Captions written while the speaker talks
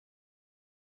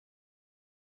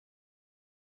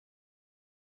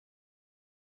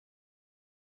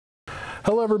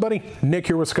Hello everybody, Nick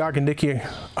here with Scoggin-Dickey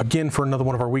again for another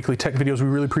one of our weekly tech videos. We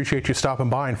really appreciate you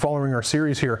stopping by and following our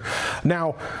series here.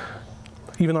 Now,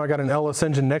 even though I got an LS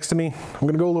engine next to me, I'm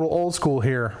gonna go a little old school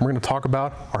here. We're gonna talk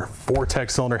about our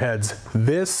Vortec cylinder heads.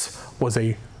 This was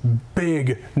a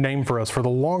big name for us for the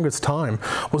longest time,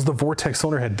 was the Vortec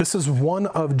cylinder head. This is one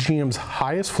of GM's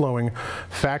highest flowing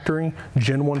factory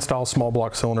Gen 1 style small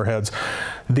block cylinder heads.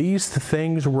 These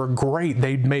things were great.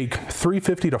 They'd make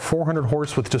 350 to 400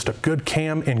 horse with just a good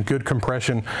cam and good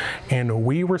compression, and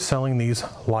we were selling these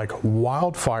like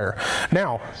wildfire.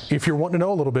 Now, if you're wanting to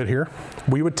know a little bit here,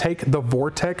 we would take the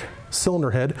Vortec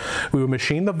cylinder head, we would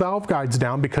machine the valve guides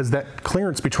down because that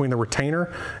clearance between the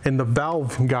retainer and the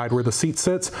valve guide where the seat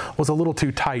sits was a little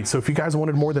too tight. So if you guys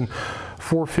wanted more than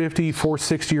 450,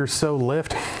 460 or so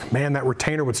lift, man, that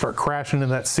retainer would start crashing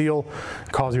into that seal,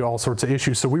 cause you all sorts of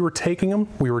issues. So we were taking them,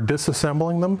 we were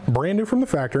disassembling them, brand new from the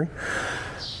factory,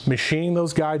 machining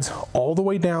those guides all the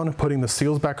way down, putting the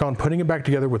seals back on, putting it back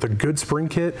together with a good spring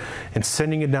kit, and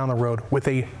sending it down the road with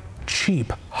a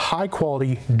cheap, high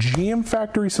quality GM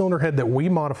factory cylinder head that we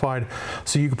modified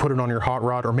so you could put it on your hot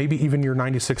rod or maybe even your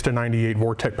 96 to 98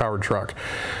 Vortec powered truck.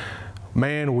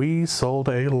 Man, we sold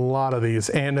a lot of these,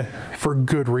 and for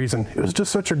good reason. It was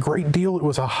just such a great deal. It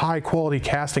was a high quality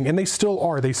casting, and they still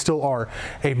are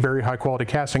a very high quality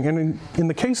casting. And in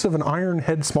the case of an iron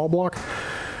head small block,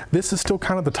 this is still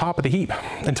kind of the top of the heap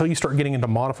until you start getting into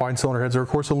modified cylinder heads or of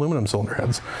course aluminum cylinder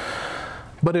heads.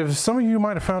 But if some of you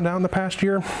might have found out in the past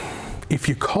year, if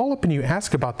you call up and you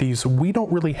ask about these, we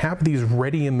don't really have these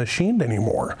ready and machined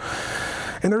anymore.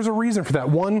 And there's a reason for that.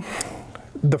 One,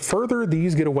 the further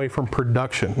these get away from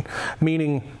production,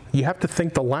 meaning you have to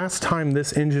think the last time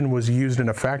this engine was used in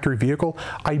a factory vehicle,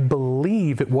 I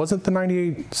believe it wasn't the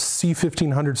 98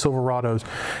 C1500 Silverados.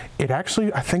 It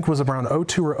actually, I think, was around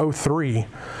 02 or 03.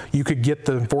 You could get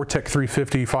the Vortec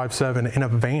 350 5.7 in a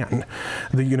van,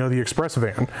 the express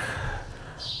van.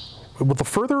 But the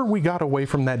further we got away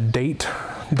from that date,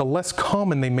 the less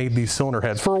common they made these cylinder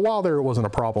heads. For a while there, it wasn't a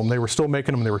problem. They were still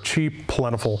making them, they were cheap,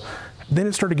 plentiful. Then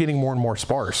it started getting more and more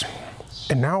sparse.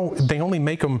 And now they only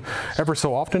make them ever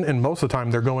so often, and most of the time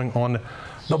they're going on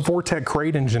the Vortec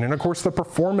crate engine. And of course the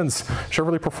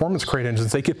Chevrolet Performance crate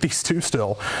engines, they get these too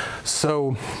still.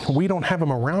 So we don't have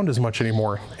them around as much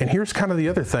anymore. And here's kind of the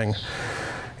other thing.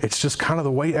 It's just kind of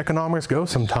the way economics go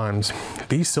sometimes.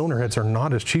 These cylinder heads are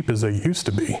not as cheap as they used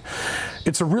to be.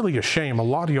 It's really a shame. A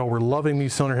lot of y'all were loving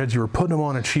these cylinder heads. You were putting them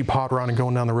on a cheap hot rod and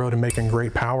going down the road and making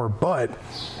great power, but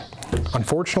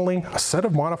unfortunately, a set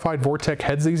of modified Vortec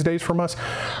heads these days from us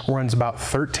runs about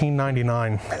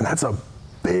 $13.99, and that's a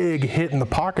big hit in the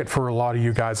pocket for a lot of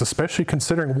you guys, especially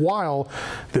considering while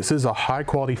this is a high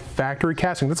quality factory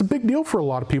casting, that's a big deal for a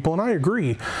lot of people, and I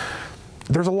agree.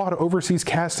 There's a lot of overseas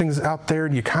castings out there,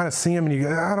 and you kind of see them and you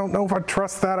go, I don't know if I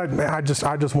trust that. I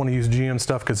just want to use GM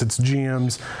stuff because it's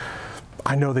GM's.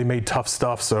 I know they made tough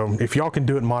stuff, so if y'all can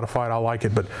do it modified, I like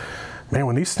it. But man,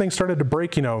 when these things started to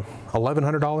break, $1,100,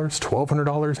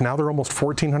 $1,200, now they're almost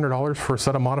 $1,400 for a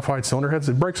set of modified cylinder heads,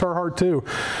 it breaks our heart too.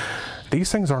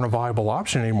 These things aren't a viable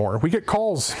option anymore. We get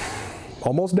calls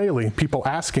almost daily, people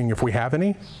asking if we have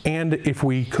any, and if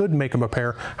we could make them a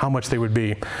pair, how much they would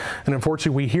be. And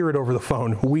unfortunately, we hear it over the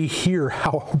phone. We hear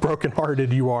how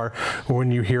brokenhearted you are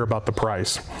when you hear about the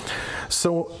price.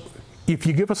 So if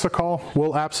you give us a call,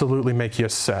 we'll absolutely make you a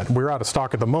set. We're out of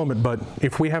stock at the moment, but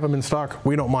if we have them in stock,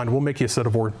 we don't mind. We'll make you a set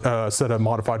of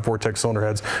modified Vortec cylinder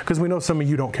heads, because we know some of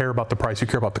you don't care about the price, you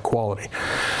care about the quality.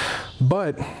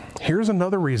 But here's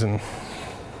another reason.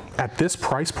 At this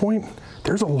price point,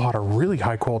 there's a lot of really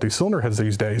high quality cylinder heads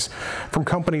these days from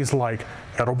companies like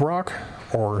Edelbrock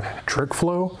or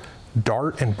Trickflow,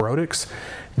 Dart, and Brodix.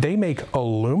 They make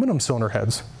aluminum cylinder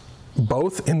heads,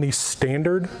 both in the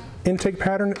standard intake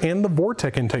pattern and the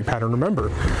Vortec intake pattern. Remember,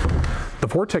 the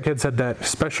Vortec heads had that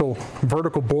special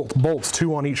vertical bolts,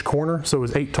 2 on each corner, so it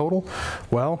was 8 total.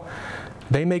 Well,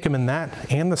 they make them in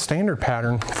that and the standard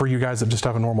pattern for you guys that just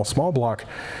have a normal small block.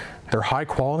 They're high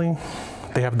quality.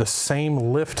 They have the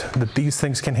same lift that these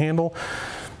things can handle.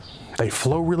 They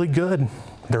flow really good.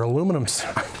 They're aluminums.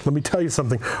 Let me tell you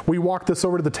something. We walked this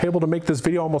over to the table to make this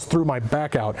video, almost threw my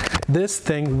back out. This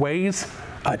thing weighs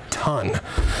a ton.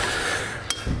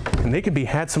 And they can be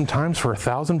had sometimes for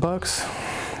 $1,000,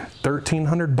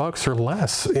 $1,300 or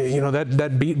less.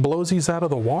 That beat blows these out of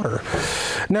the water.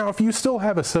 Now, if you still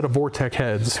have a set of Vortec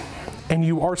heads and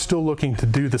you are still looking to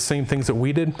do the same things that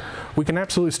we did, we can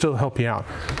absolutely still help you out.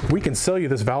 We can sell you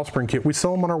this valve spring kit. We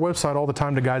sell them on our website all the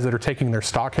time to guys that are taking their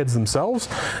stock heads themselves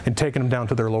and taking them down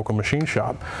to their local machine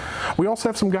shop. We also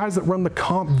have some guys that run the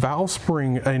comp valve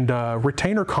spring and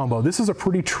retainer combo. This is a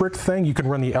pretty trick thing. You can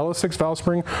run the LS6 valve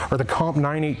spring or the comp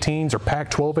 918s or pack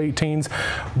 1218s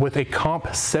with a comp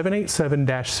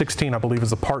 787-16, I believe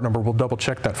is the part number. We'll double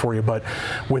check that for you. But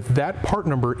with that part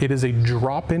number, it is a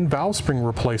drop-in valve spring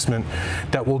replacement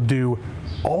that will do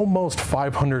almost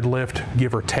 500 lift,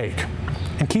 give or take.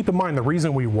 And keep in mind, the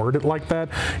reason we word it like that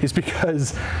is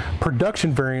because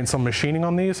production variants on machining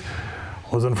on these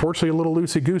was unfortunately a little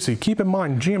loosey-goosey. Keep in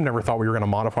mind, GM never thought we were going to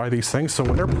modify these things, so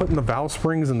when they're putting the valve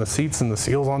springs and the seats and the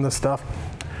seals on this stuff,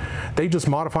 they just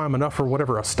modify them enough for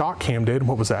whatever a stock cam did.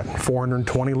 What was that?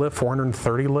 420 lift,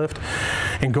 430 lift,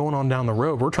 and going on down the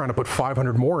road, we're trying to put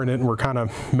 500 more in it, and we're kind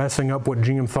of messing up what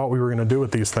GM thought we were going to do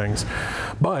with these things.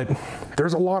 But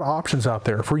there's a lot of options out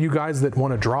there for you guys that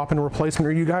want to drop in a replacement,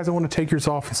 or you guys that want to take yours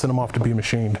off and send them off to be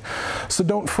machined. So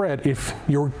don't fret if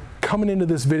you're coming into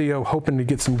this video hoping to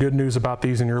get some good news about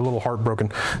these and you're a little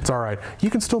heartbroken. It's all right. You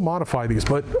can still modify these,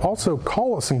 but also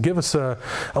call us and give us a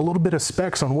little bit of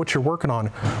specs on what you're working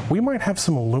on. We might have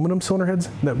some aluminum cylinder heads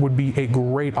that would be a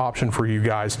great option for you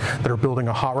guys that are building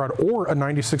a hot rod or a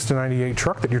 96 to 98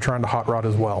 truck that you're trying to hot rod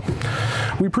as well.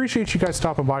 We appreciate you guys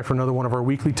stopping by for another one of our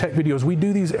weekly tech videos. We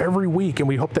do these every week, and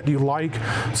we hope that you like,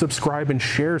 subscribe, and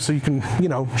share so you can,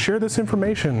 share this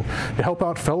information to help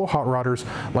out fellow hot rodders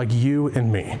like you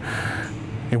and me.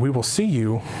 And we will see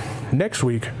you next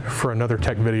week for another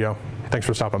tech video. Thanks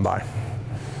for stopping by.